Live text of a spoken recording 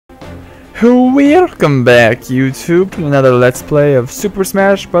Welcome back, YouTube, to another Let's Play of Super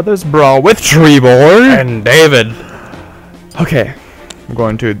Smash Bros. Brawl with Treeboard and David. Okay, we're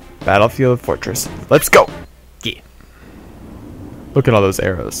going to Battlefield Fortress. Let's go! Yeah. Look at all those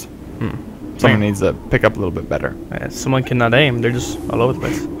arrows. Someone needs to pick up a little bit better. Yeah, someone cannot aim. They're just all over the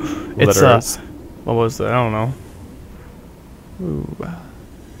place. It's what was that? I don't know. Ooh.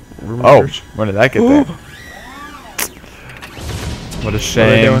 Oh, when did that get there? What a shame.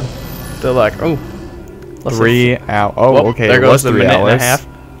 What are they doing? They're like, oh, 3 hours. Oh, well, okay. There it goes was the 3 minute hours. and a half.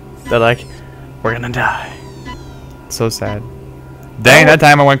 They're like, we're gonna die. So sad. Dang, that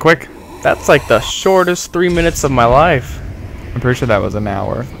time I went quick. That's like the shortest 3 minutes of my life. I'm pretty sure that was an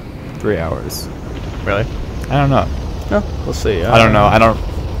hour. 3 hours. Really? I don't know. No, we'll see. I don't know. I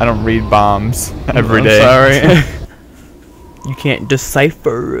don't read bombs every day. Sorry. You can't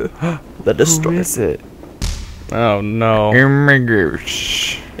decipher the destroyer. Who is it? Oh no. Oh my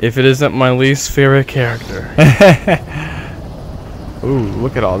gosh. If it isn't my least favorite character. Ooh,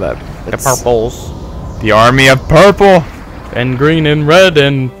 look at all that. The purples. The army of purple. And green and red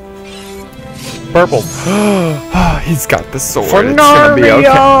and purple. He's got the sword. For it's gonna be okay.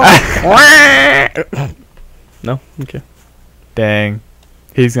 No? Okay. Dang.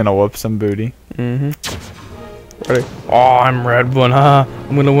 He's gonna whoop some booty. Ready? Oh, I'm red one, huh?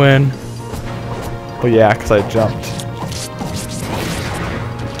 I'm gonna win. Oh yeah, because I jumped.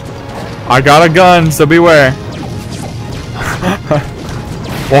 I got a gun, so beware.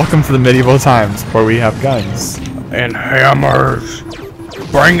 Welcome to the medieval times where we have guns. And hammers.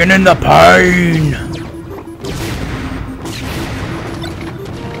 Bringing in the pain.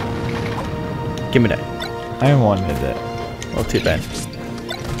 Give me that. I wanted it. Oh, too bad.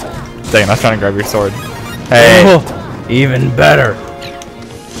 Dang, I was trying to grab your sword. Hey! Oh, even better.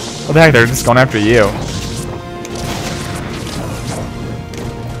 What the heck, they're just going after you.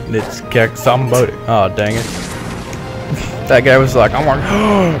 Let's kick somebody. Oh, dang it. That guy was like, I want.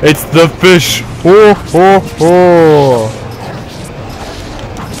 It's the fish! Oh, oh, oh!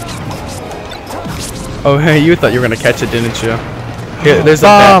 Oh, hey, you thought you were gonna catch it, didn't you? Here, there's a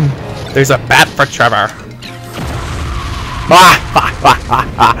bat. There's a bat for Trevor.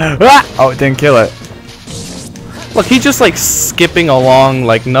 Oh, it didn't kill it. Look, he's just like skipping along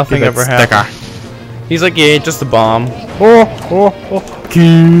like nothing ever happened. He's like, yeah, just a bomb. Oh, oh, oh.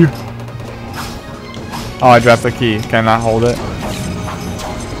 Key. Oh, I dropped the key. Can I not hold it?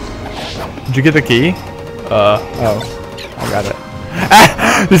 Did you get the key? Oh, I got it.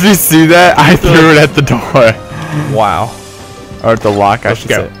 Did you see that? I threw it at the door. Wow. Or at the lock, I Let's should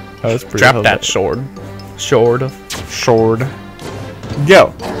go. say. That was pretty Drop that sword. Sword.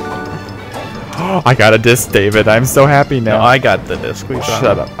 Go. I got a disc, David. I'm so happy now. No, I got the disc.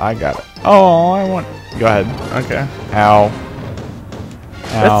 Shut up. I got it. Oh, I want. Go ahead. Okay. Ow.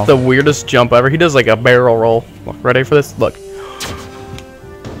 Ow. That's the weirdest jump ever. He does like a barrel roll. Look, ready for this? Look.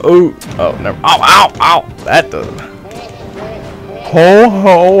 Oh. Oh, never. Ow, ow, ow. That does. Ho,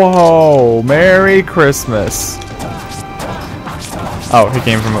 ho, ho. Merry Christmas. Oh, he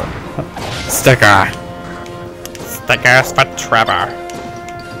came from a sticker. Stickers for Trevor.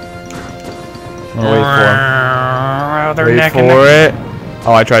 Wait for him. Wait for it.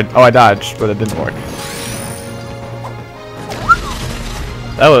 Oh, I tried. Oh, I dodged, but it didn't work.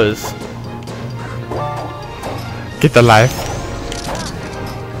 That was. Get the life.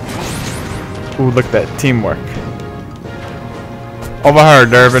 Ooh, look at that teamwork. Over her,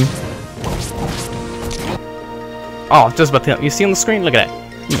 Durbin. Oh, just about to. You see on the screen? Look at that.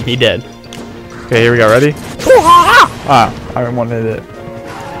 He did. Okay, here we go. Ready? Ah, I wanted it.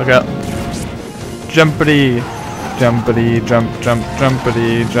 Look up. Jumpity. Jumpity, jump, jump,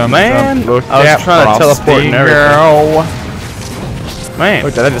 jumpity, jump, Man, jump. Look I was trying to teleport and everything. Girl. Man.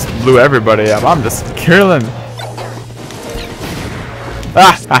 Look, that just blew everybody up. I'm just killing.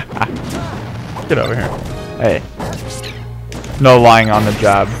 Get over here. Hey. No lying on the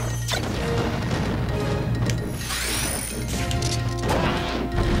job.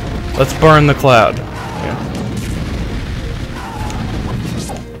 Let's burn the cloud. Yeah.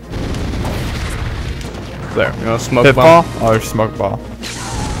 There, you know, smoke bomb. Oh, smoke ball.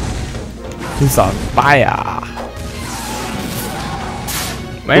 He's on fire.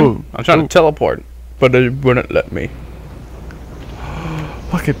 Man, Ooh. I'm trying to teleport, but it wouldn't let me.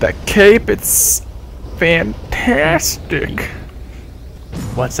 Look at that cape. It's fantastic.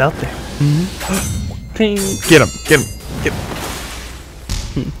 What's out there? Get him. Get him. Get him.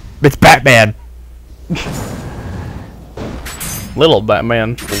 It's Batman. Little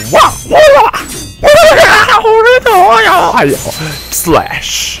Batman.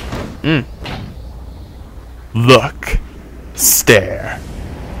 Slash. Look. Stare.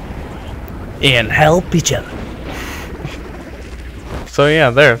 and help each other. So yeah,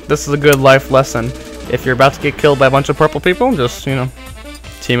 this is a good life lesson. If you're about to get killed by a bunch of purple people, just, you know,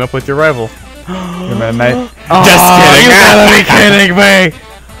 team up with your rival. Your midnight. Oh, Just kidding. You gotta be kidding me.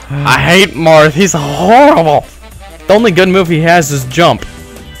 I hate Marth. He's horrible. The only good move he has is jump.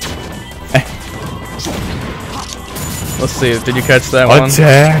 Let's see. Did you catch that one?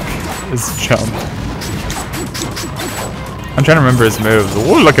 Attack is jump. I'm trying to remember his moves.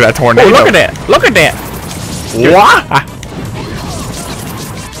 Ooh, look at that tornado. Oh, look at that. Look at that. What?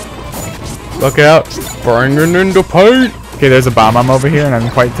 Look out. Bringing in the paint. Okay, there's a bomb over here, and I'm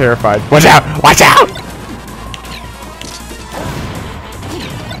quite terrified. Watch out! Watch out!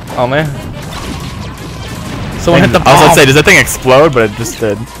 Oh, man. Someone hit the bomb. I was gonna say, does that thing explode? But it just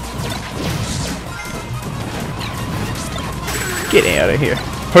did. Get out of here.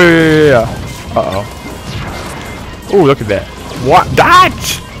 Yeah. Uh-oh. Ooh, look at that. What?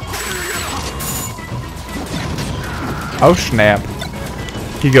 Dodge! Oh, snap.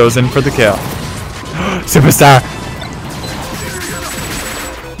 He goes in for the kill. Superstar!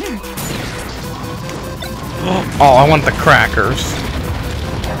 Oh, I want the crackers.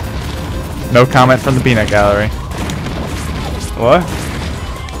 No comment from the peanut gallery. What?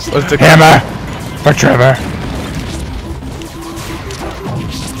 What's the Hammer for Trevor.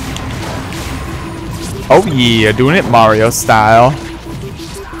 Oh yeah, doing it Mario style.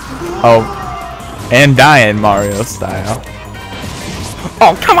 Oh, and dying Mario style.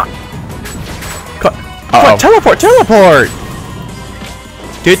 Oh, come on! Come on, teleport, teleport!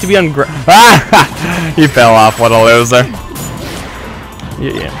 Do it to be on ground. He fell off. What a loser.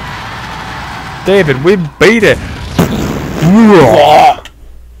 Yeah. David, we beat it.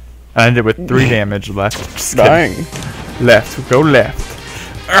 I ended with 3 damage left. Just kidding. Dang. Left. Go left.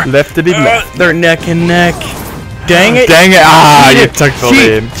 Left to be left. They're neck and neck. Dang it. Dang it. Ah, you took the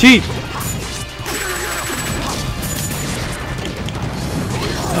lead. Cheat.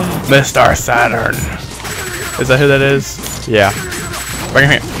 Mr. Saturn. Is that who that is? Yeah. Bring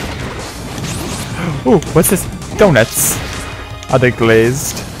him here. Ooh, what's this? Donuts. Are they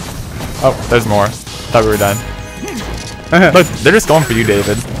glazed? Oh, there's more. Thought we were done. Look, they're just going for you,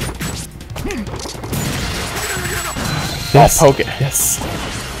 David. Yes. I'll poke it. Yes.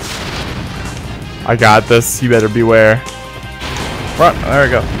 I got this. You better beware. Run. There we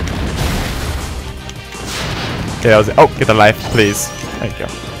go. Okay, that was it. Oh, get the life, please. Thank you.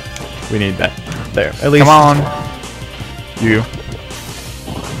 We need that. There. At least. Come on. You.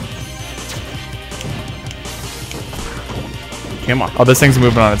 Come on. Oh, this thing's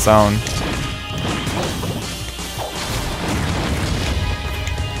moving on its own.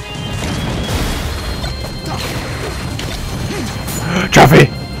 Trophy!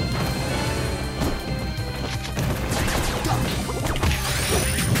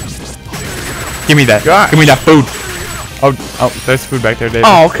 Give me that. Gosh. Give me that food. Oh, there's food back there, David.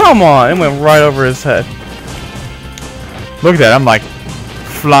 Oh, come on. It went right over his head. Look at that. I'm like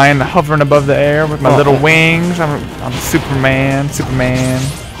flying, hovering above the air with my little wings. I'm Superman.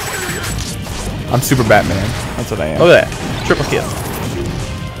 I'm Super Batman. That's what I am. Look at that. Triple kill.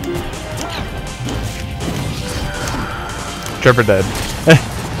 Trevor dead.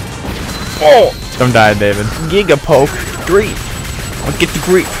 Oh! Don't die, David. Giga poke. Grief. I'll get the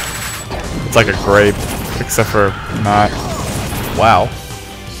grief. It's like a grape, except for not. Wow.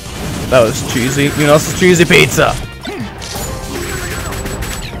 That was cheesy. You know, it's a cheesy pizza.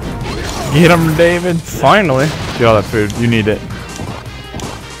 Get him, David. Finally. Get all that food. You need it.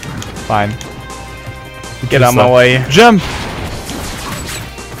 Fine. Get out of my way. Jump!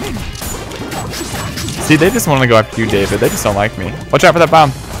 See, they just want to go after you, David. They just don't like me. Watch out for that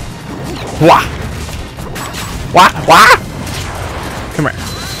bomb. Wah! Wah! Wah! Come here.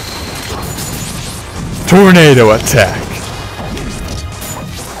 Tornado attack.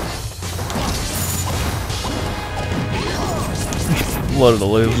 What a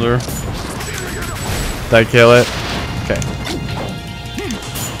loser. Did I kill it? Okay.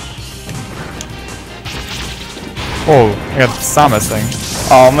 Oh, I got the Samus thing.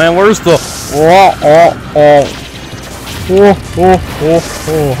 Oh man, where's the Ho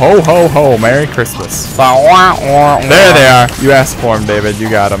ho ho, Merry Christmas. There they are. You asked for them, David. You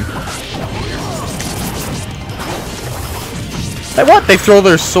got them. Hey, what? They throw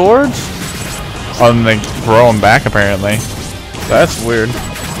their swords? Oh, and they throw them back, apparently. That's weird.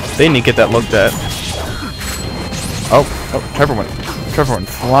 They need to get that looked at. Oh, Trevor went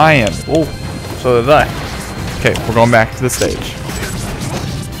flying. Oh, so did I. Okay, we're going back to the stage.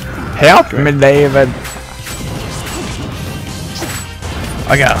 Help me, David.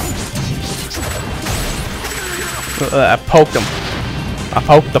 I got him. I poked him. I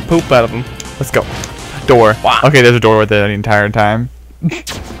poked the poop out of him. Let's go. Door. Wow. Okay, there's a door with it the entire time.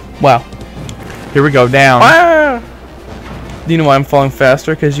 Wow. Here we go, down. Ah! Do you know why I'm falling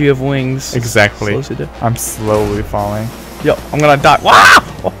faster? Because you have wings. Exactly. Slows you down. I'm slowly falling. Yo, I'm gonna die.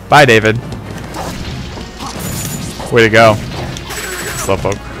 Wow! Bye, David. Way to go.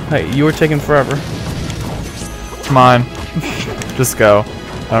 Slowpoke. Hey, you were taking forever. Come on. Just go.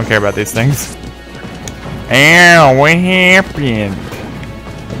 I don't care about these things. Ow, what happened?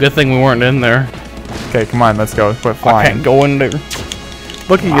 Good thing we weren't in there. Okay, come on, let's go. Quit I flying. can't go in there.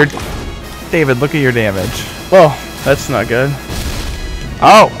 Look at your... David, look at your damage. Oh, that's not good.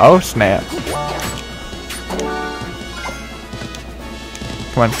 Oh, oh snap.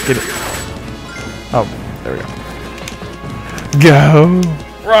 Come on, get it. Oh, there we go. Go.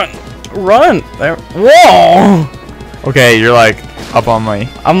 Run! Run! There. Whoa! Okay, you're like up on me.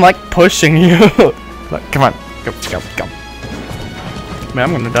 I'm like pushing you. Look, come on. Go, go, go. Man,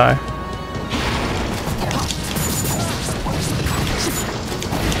 I'm gonna die.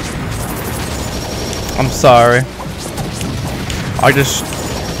 I'm sorry. I just...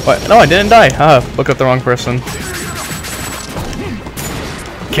 What? No, I didn't die. Look at the wrong person.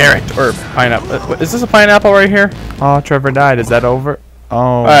 Carrot or pineapple. Is this a pineapple right here? Oh, Trevor died. Is that over?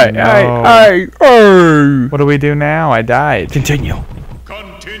 Oh, Hey, no. hey, hey! What do we do now? I died. Continue.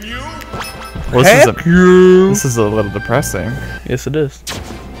 Well, this is a little depressing. Yes, it is.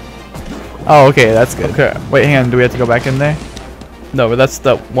 Oh, okay, that's good. Okay. Wait, hang on. Do we have to go back in there? No, but that's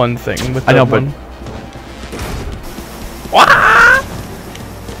the one thing with I know, that but... one. Wah!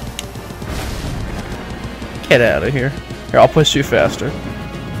 Get out of here. Here, I'll push you faster.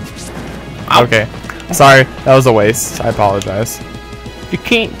 Ow. Okay. Sorry, that was a waste. I apologize. You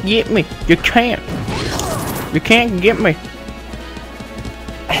can't get me. You can't. You can't get me.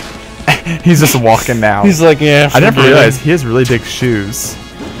 He's just walking now. He's like, yeah. I never realized he has really big shoes.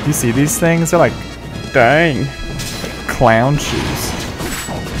 You see these things? They're like Dang. clown shoes.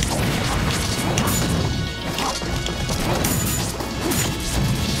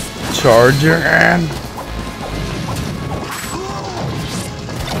 Charger and...